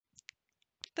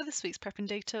For this week's Preppin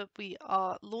data, we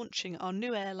are launching our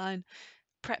new airline,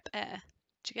 Prep-Air.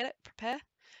 Did you get it? Prepare?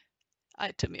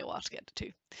 It took me a while to get it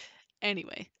too.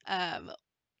 Anyway,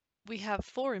 we have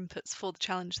 4 inputs for the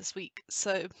challenge this week,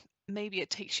 so maybe it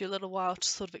takes you a little while to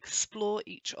sort of explore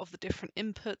each of the different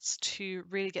inputs to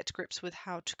really get to grips with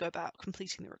how to go about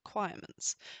completing the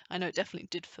requirements. I know it definitely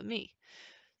did for me.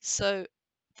 So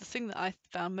the thing that I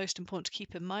found most important to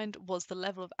keep in mind was the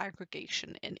level of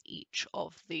aggregation in each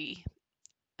of the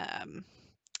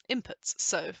inputs.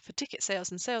 So for ticket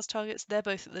sales and sales targets, they're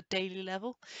both at the daily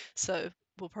level. So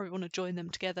we'll probably want to join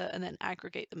them together and then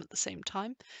aggregate them at the same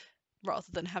time, rather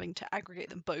than having to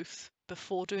aggregate them both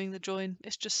before doing the join.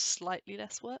 It's just slightly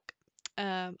less work.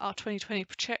 Our 2020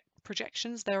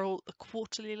 projections, they're all at the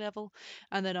quarterly level,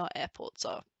 and then our airports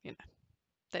are,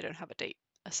 they don't have a date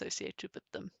associated with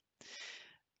them.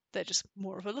 They're just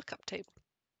more of a lookup table.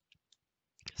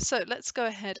 So let's go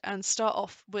ahead and start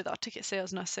off with our ticket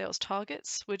sales and our sales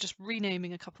targets. We're just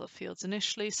renaming a couple of fields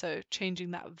initially, so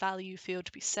changing that value field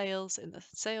to be sales in the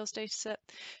sales dataset,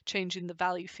 changing the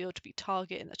value field to be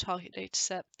target in the target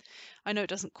dataset. I know it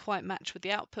doesn't quite match with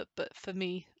the output, but for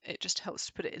me, it just helps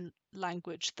to put it in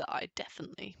language that I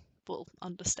definitely will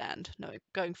understand,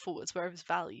 going forwards, whereas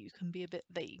value can be a bit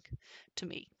vague to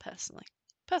me personally.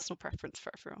 Personal preference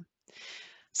for everyone.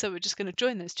 So we're just going to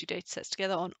join those two data sets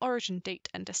together on origin, date,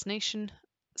 and destination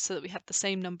so that we have the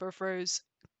same number of rows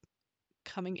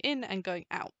coming in and going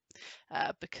out,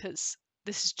 because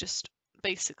this is just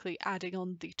basically adding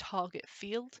on the target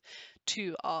field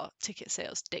to our ticket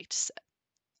sales data set.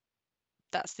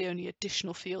 That's the only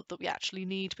additional field that we actually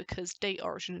need, because date,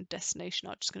 origin, and destination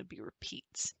are just going to be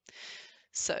repeats.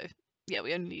 So yeah,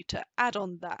 we only need to add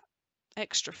on that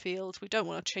extra field. We don't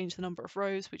want to change the number of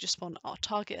rows, we just want our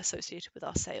target associated with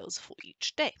our sales for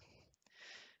each day.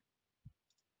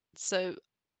 So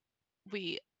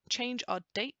we change our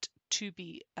date to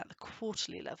be at the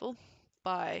quarterly level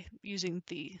by using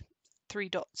the 3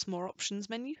 dots more options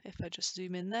menu. If I just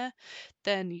zoom in there,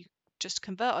 then you just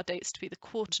convert our dates to be the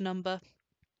quarter number,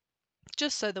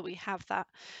 just so that we have that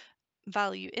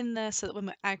value in there, so that when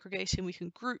we're aggregating we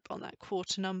can group on that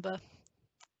quarter number,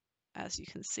 as you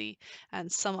can see, and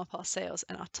sum up our sales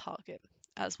and our target,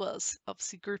 as well as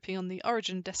obviously grouping on the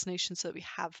origin destination so that we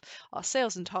have our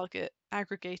sales and target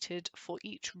aggregated for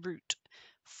each route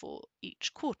for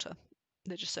each quarter.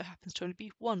 There just so happens to only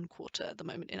be 1 quarter at the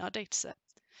moment in our dataset.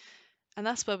 And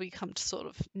that's where we come to sort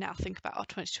of now think about our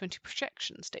 2020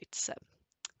 projections dataset.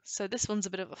 So this one's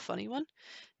a bit of a funny one.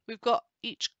 We've got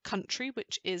each country,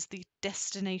 which is the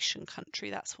destination country.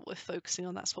 That's what we're focusing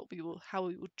on. That's how we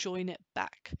will join it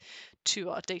back to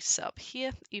our data set up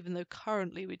here, even though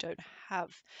currently we don't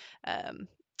have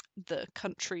the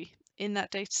country in that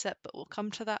data set, but we'll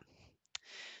come to that.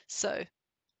 So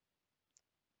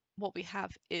what we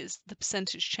have is the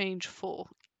percentage change for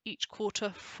each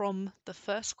quarter from the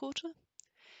first quarter.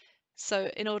 So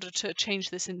in order to change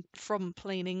this from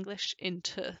plain English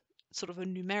into sort of a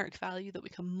numeric value that we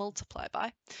can multiply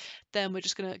by, then we're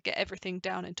just going to get everything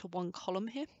down into one column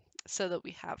here, so that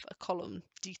we have a column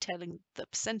detailing the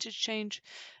percentage change,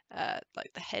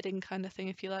 like the heading kind of thing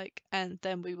if you like, and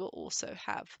then we will also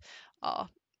have our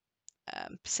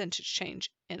percentage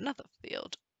change in another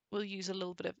field. We'll use a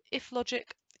little bit of if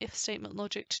logic, if statement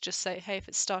logic, to just say, hey, if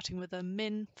it's starting with a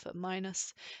min for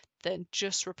minus, then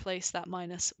just replace that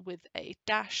minus with a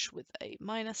dash with a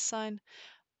minus sign.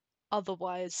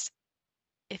 Otherwise,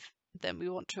 then we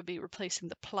want to be replacing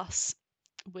the plus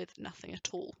with nothing at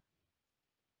all.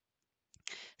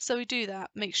 So we do that,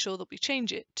 make sure that we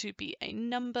change it to be a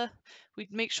number. We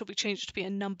make sure we change it to be a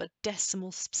number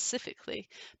decimal specifically,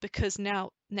 because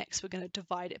now next we're going to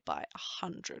divide it by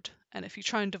 100. And if you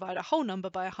try and divide a whole number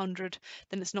by 100,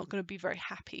 then it's not going to be very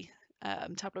happy.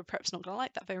 Tableau Prep's not going to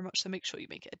like that very much, so make sure you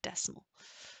make it a decimal.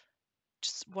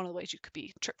 Just one of the ways you could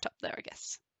be tripped up there, I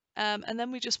guess. And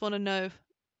then we just want to know,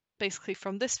 basically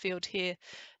from this field here,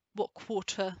 what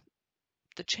quarter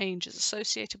the change is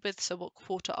associated with. So what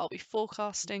quarter are we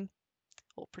forecasting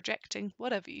or projecting,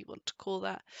 whatever you want to call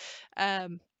that.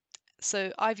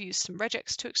 So I've used some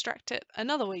regex to extract it.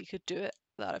 Another way you could do it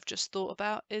that I've just thought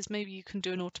about is maybe you can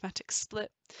do an automatic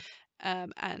split,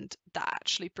 and that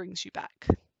actually brings you back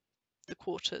the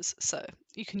quarters. So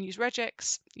you can use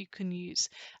regex, you can use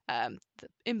the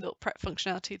inbuilt prep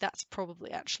functionality. That's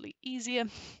probably actually easier,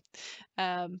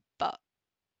 but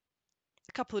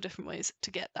a couple of different ways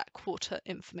to get that quarter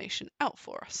information out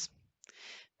for us.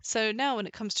 So now when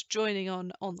it comes to joining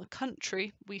on the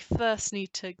country, we first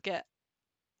need to get,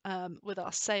 with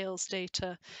our sales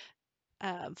data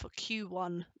for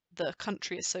Q1, the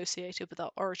country associated with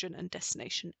our origin and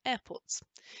destination airports.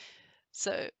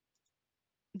 So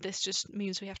this just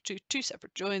means we have to do two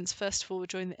separate joins. First of all, we're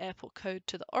joining the airport code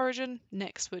to the origin.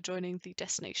 Next, we're joining the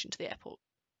destination to the airport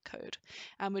code.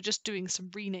 And we're just doing some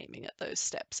renaming at those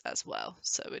steps as well.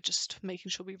 So we're just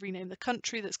making sure we rename the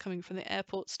country that's coming from the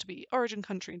airports to be origin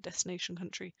country and destination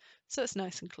country, so it's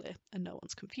nice and clear and no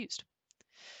one's confused.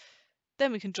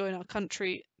 Then we can join our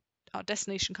country, our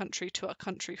destination country, to our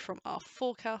country from our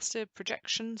forecasted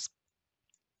projections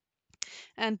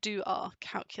and do our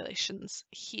calculations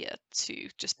here to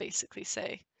just basically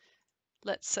say,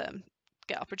 let's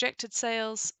get our projected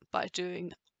sales by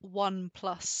doing 1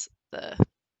 plus the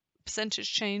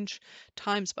percentage change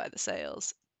times by the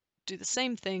sales. Do the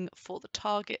same thing for the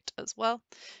target as well,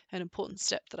 an important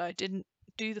step that I didn't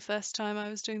do the first time I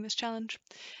was doing this challenge,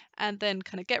 and then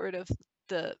kind of get rid of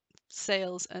the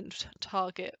sales and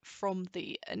target from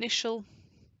the initial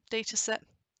data set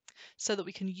so that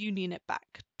we can union it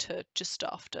back to just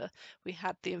after we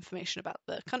had the information about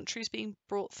the countries being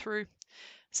brought through,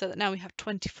 so that now we have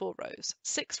 24 rows,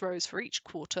 6 rows for each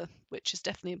quarter, which is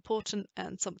definitely important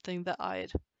and something that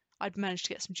I'd managed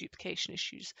to get some duplication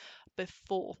issues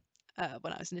before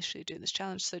when I was initially doing this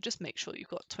challenge. So just make sure you've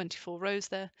got 24 rows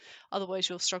there, otherwise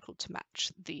you'll struggle to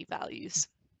match the values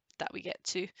that we get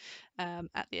to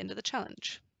at the end of the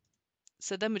challenge.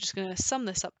 So then we're just going to sum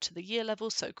this up to the year level,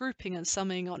 so grouping and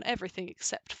summing on everything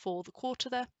except for the quarter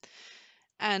there.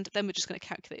 And then we're just going to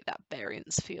calculate that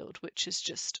variance field, which is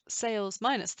just sales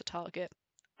minus the target,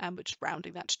 and we're just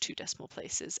rounding that to 2 decimal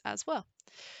places as well.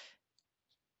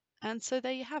 And so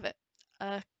there you have it.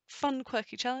 A fun,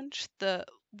 quirky challenge that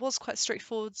was quite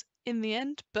straightforward in the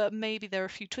end, but maybe there are a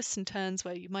few twists and turns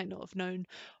where you might not have known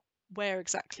where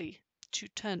exactly to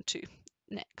turn to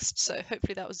next. So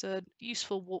hopefully that was a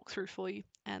useful walkthrough for you,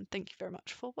 and thank you very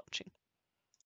much for watching.